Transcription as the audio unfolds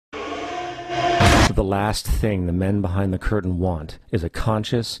The last thing the men behind the curtain want is a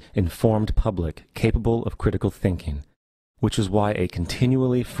conscious, informed public capable of critical thinking, which is why a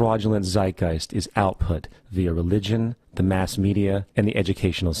continually fraudulent zeitgeist is output via religion, the mass media, and the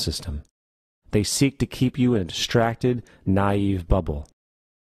educational system. They seek to keep you in a distracted, naive bubble,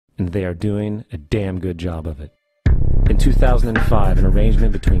 and they are doing a damn good job of it. In 2005, an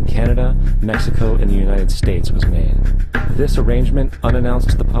arrangement between Canada, Mexico, and the United States was made. This arrangement,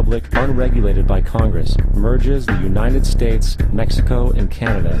 unannounced to the public, unregulated by Congress, merges the United States, Mexico, and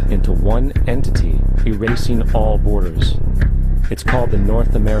Canada into one entity, erasing all borders. It's called the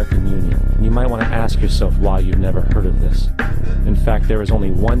North American Union, and you might want to ask yourself why you've never heard of this. In fact, there is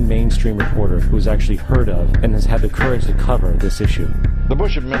only one mainstream reporter who has actually heard of and has had the courage to cover this issue. The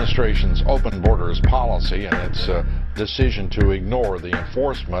Bush administration's open borders policy and its decision to ignore the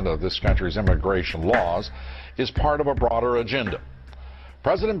enforcement of this country's immigration laws is part of a broader agenda.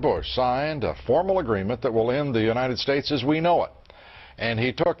 President Bush signed a formal agreement that will end the United States as we know it, and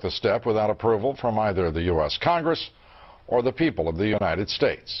he took the step without approval from either the U.S. Congress or the people of the United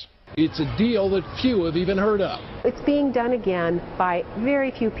States. It's a deal that few have even heard of. It's being done again by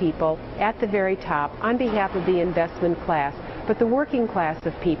very few people at the very top on behalf of the investment class, but the working class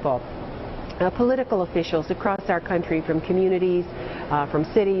of people. Political officials across our country, from communities, from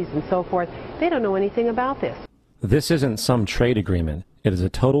cities and so forth, they don't know anything about this. This isn't some trade agreement. It is a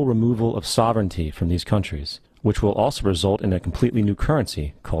total removal of sovereignty from these countries, which will also result in a completely new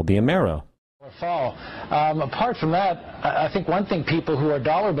currency called the Amero. Fall. Apart from that, I think one thing people who are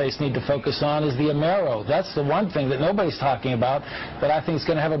dollar-based need to focus on is the Amero. That's the one thing that nobody's talking about, but I think is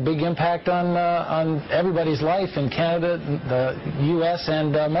going to have a big impact on everybody's life in Canada, the U.S.,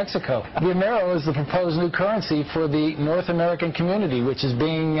 and Mexico. The Amero is the proposed new currency for the North American community, which is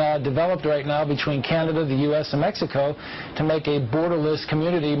being developed right now between Canada, the U.S., and Mexico to make a borderless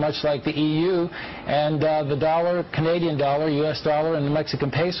community, much like the EU, and the dollar, Canadian dollar, U.S. dollar, and the Mexican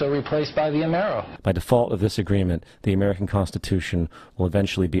peso replaced by the Amero. By default of this agreement, the American Constitution will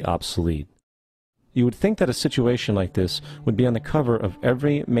eventually be obsolete. You would think that a situation like this would be on the cover of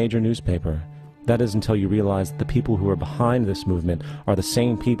every major newspaper. That is until you realize that the people who are behind this movement are the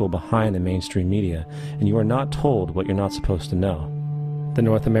same people behind the mainstream media, and you are not told what you're not supposed to know. The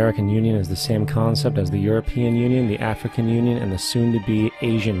North American Union is the same concept as the European Union, the African Union, and the soon-to-be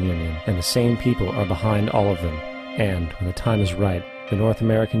Asian Union, and the same people are behind all of them. And, when the time is right, the North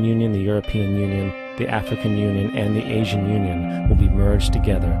American Union, the European Union, the African Union, and the Asian Union will be merged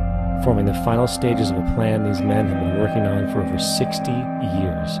together, forming the final stages of a plan these men have been working on for over 60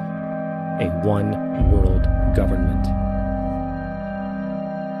 years. A one-world government.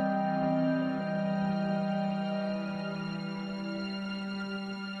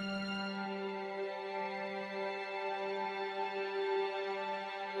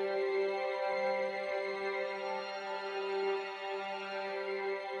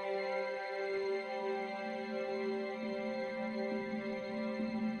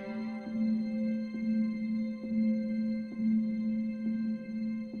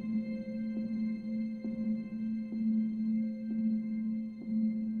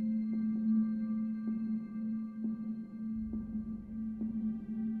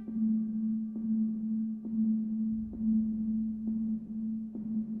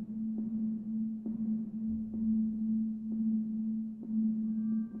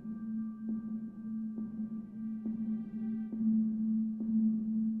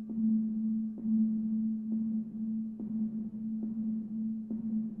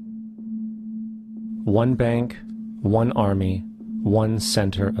 One bank, one army, one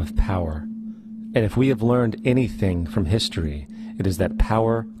center of power. And if we have learned anything from history, it is that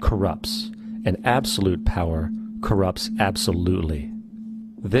power corrupts, and absolute power corrupts absolutely.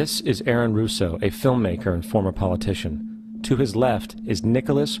 This is Aaron Russo, a filmmaker and former politician. To his left is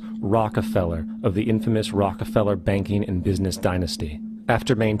Nicholas Rockefeller of the infamous Rockefeller banking and business dynasty.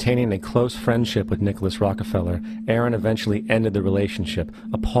 After maintaining a close friendship with Nicholas Rockefeller, Aaron eventually ended the relationship,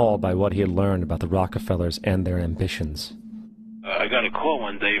 appalled by what he had learned about the Rockefellers and their ambitions. I got a call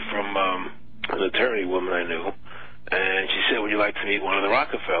one day from an attorney woman I knew, and she said, "Would you like to meet one of the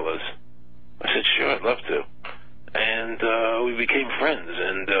Rockefellers?" I said, "Sure, I'd love to." And we became friends,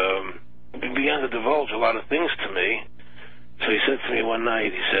 and he began to divulge a lot of things to me. So he said to me one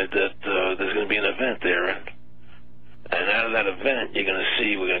night, he said that there's going to be an event there, and out of that event, you're going to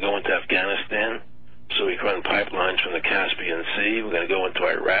see we're going to go into Afghanistan, so we can run pipelines from the Caspian Sea. We're going to go into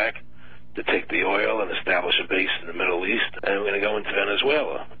Iraq to take the oil and establish a base in the Middle East, and we're going to go into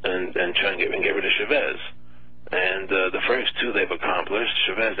Venezuela and try and get rid of Chavez. And the first two they've accomplished.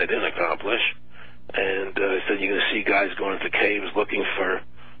 Chavez they didn't accomplish. And he said you're going to see guys going into caves looking for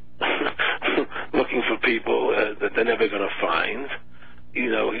never going to find. You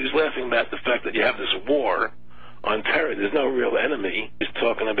know, he was laughing about the fact that you have this war on terror. There's no real enemy. He's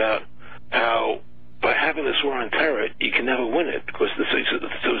talking about how by having this war on terror, you can never win it because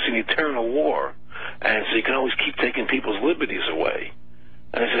it's an eternal war. And so you can always keep taking people's liberties away.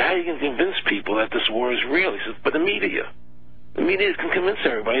 And I said, how are you going to convince people that this war is real? He said, but the media can convince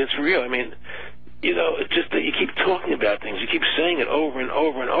everybody it's real. I mean, you know, it's just that you keep talking about things. You keep saying it over and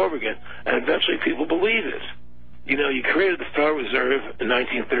over and over again, and eventually people believe it. You know, you created the Federal Reserve in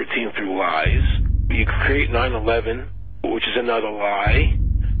 1913 through lies. You create 9/11, which is another lie.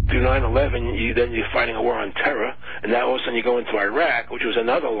 Through 9/11, you're fighting a war on terror, and now all of a sudden you go into Iraq, which was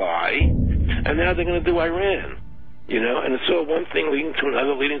another lie, and now they're going to do Iran. You know, and it's all one thing leading to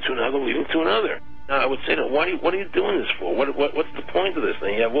another, leading to another, leading to another. Now, I would say to them, what are you doing this for? What's the point of this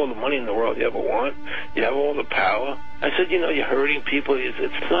thing? You have all the money in the world you ever want. You have all the power. I said, you know, you're hurting people.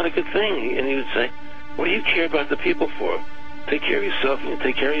 It's not a good thing. And he would say, what do you care about the people for? Take care of yourself and you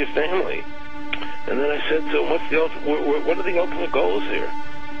take care of your family. And then I said, so what are the ultimate goals here?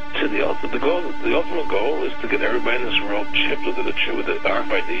 He said, the ultimate goal is to get everybody in this world chipped with the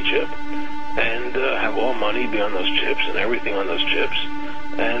RFID chip and have all money be on those chips and everything on those chips.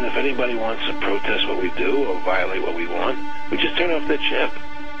 And if anybody wants to protest what we do or violate what we want, we just turn off the chip.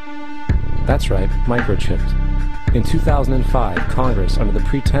 That's right, microchipped. In 2005, Congress, under the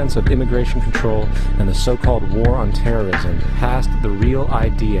pretense of immigration control and the so-called war on terrorism, passed the REAL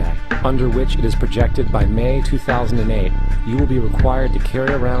ID Act, under which it is projected by May 2008, you will be required to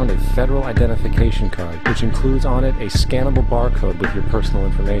carry around a federal identification card, which includes on it a scannable barcode with your personal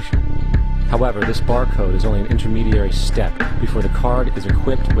information. However, this barcode is only an intermediary step before the card is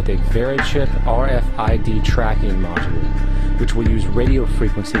equipped with a VeriChip RFID tracking module, which will use radio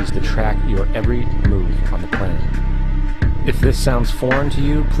frequencies to track your every move on the planet. If this sounds foreign to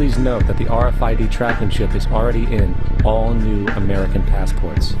you, please note that the RFID tracking chip is already in all new American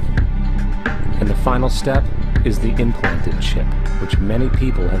passports. And the final step is the implanted chip, which many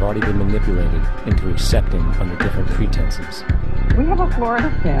people have already been manipulated into accepting under different pretenses. We have a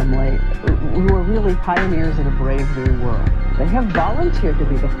Florida family who are really pioneers in a brave new world. They have volunteered to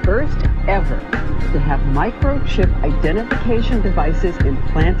be the first ever to have microchip identification devices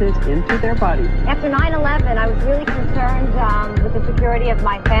implanted into their body. After 9/11, I was really concerned with the security of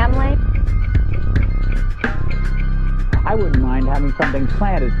my family. I wouldn't mind having something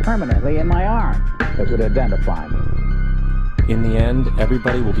planted permanently in my arm that would identify me. In the end,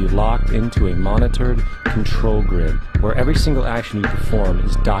 everybody will be locked into a monitored control grid where every single action you perform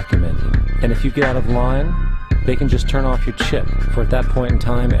is documented. And if you get out of line, they can just turn off your chip, for at that point in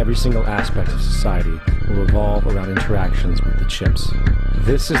time, every single aspect of society will revolve around interactions with the chips.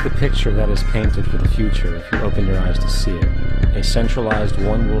 This is the picture that is painted for the future if you open your eyes to see it. A centralized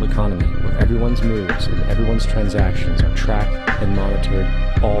one-world economy where everyone's moves and everyone's transactions are tracked and monitored,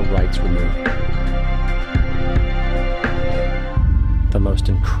 all rights removed. The most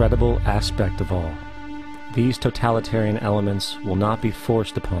incredible aspect of all. These totalitarian elements will not be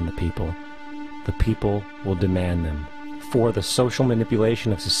forced upon the people. The people will demand them. For the social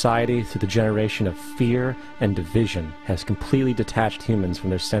manipulation of society through the generation of fear and division has completely detached humans from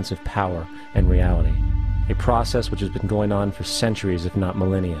their sense of power and reality. A process which has been going on for centuries, if not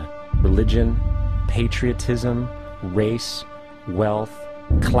millennia. Religion, patriotism, race, wealth,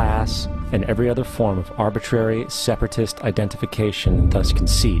 class, and every other form of arbitrary, separatist identification and thus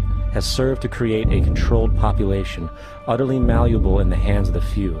conceit has served to create a controlled population, utterly malleable in the hands of the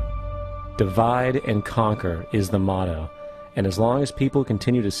few. Divide and conquer is the motto, and as long as people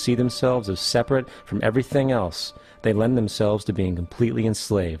continue to see themselves as separate from everything else, they lend themselves to being completely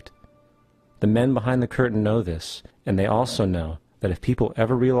enslaved. The men behind the curtain know this, and they also know that if people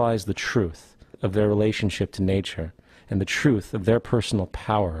ever realize the truth of their relationship to nature, and the truth of their personal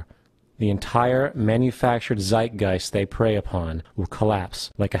power, the entire manufactured zeitgeist they prey upon will collapse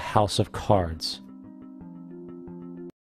like a house of cards.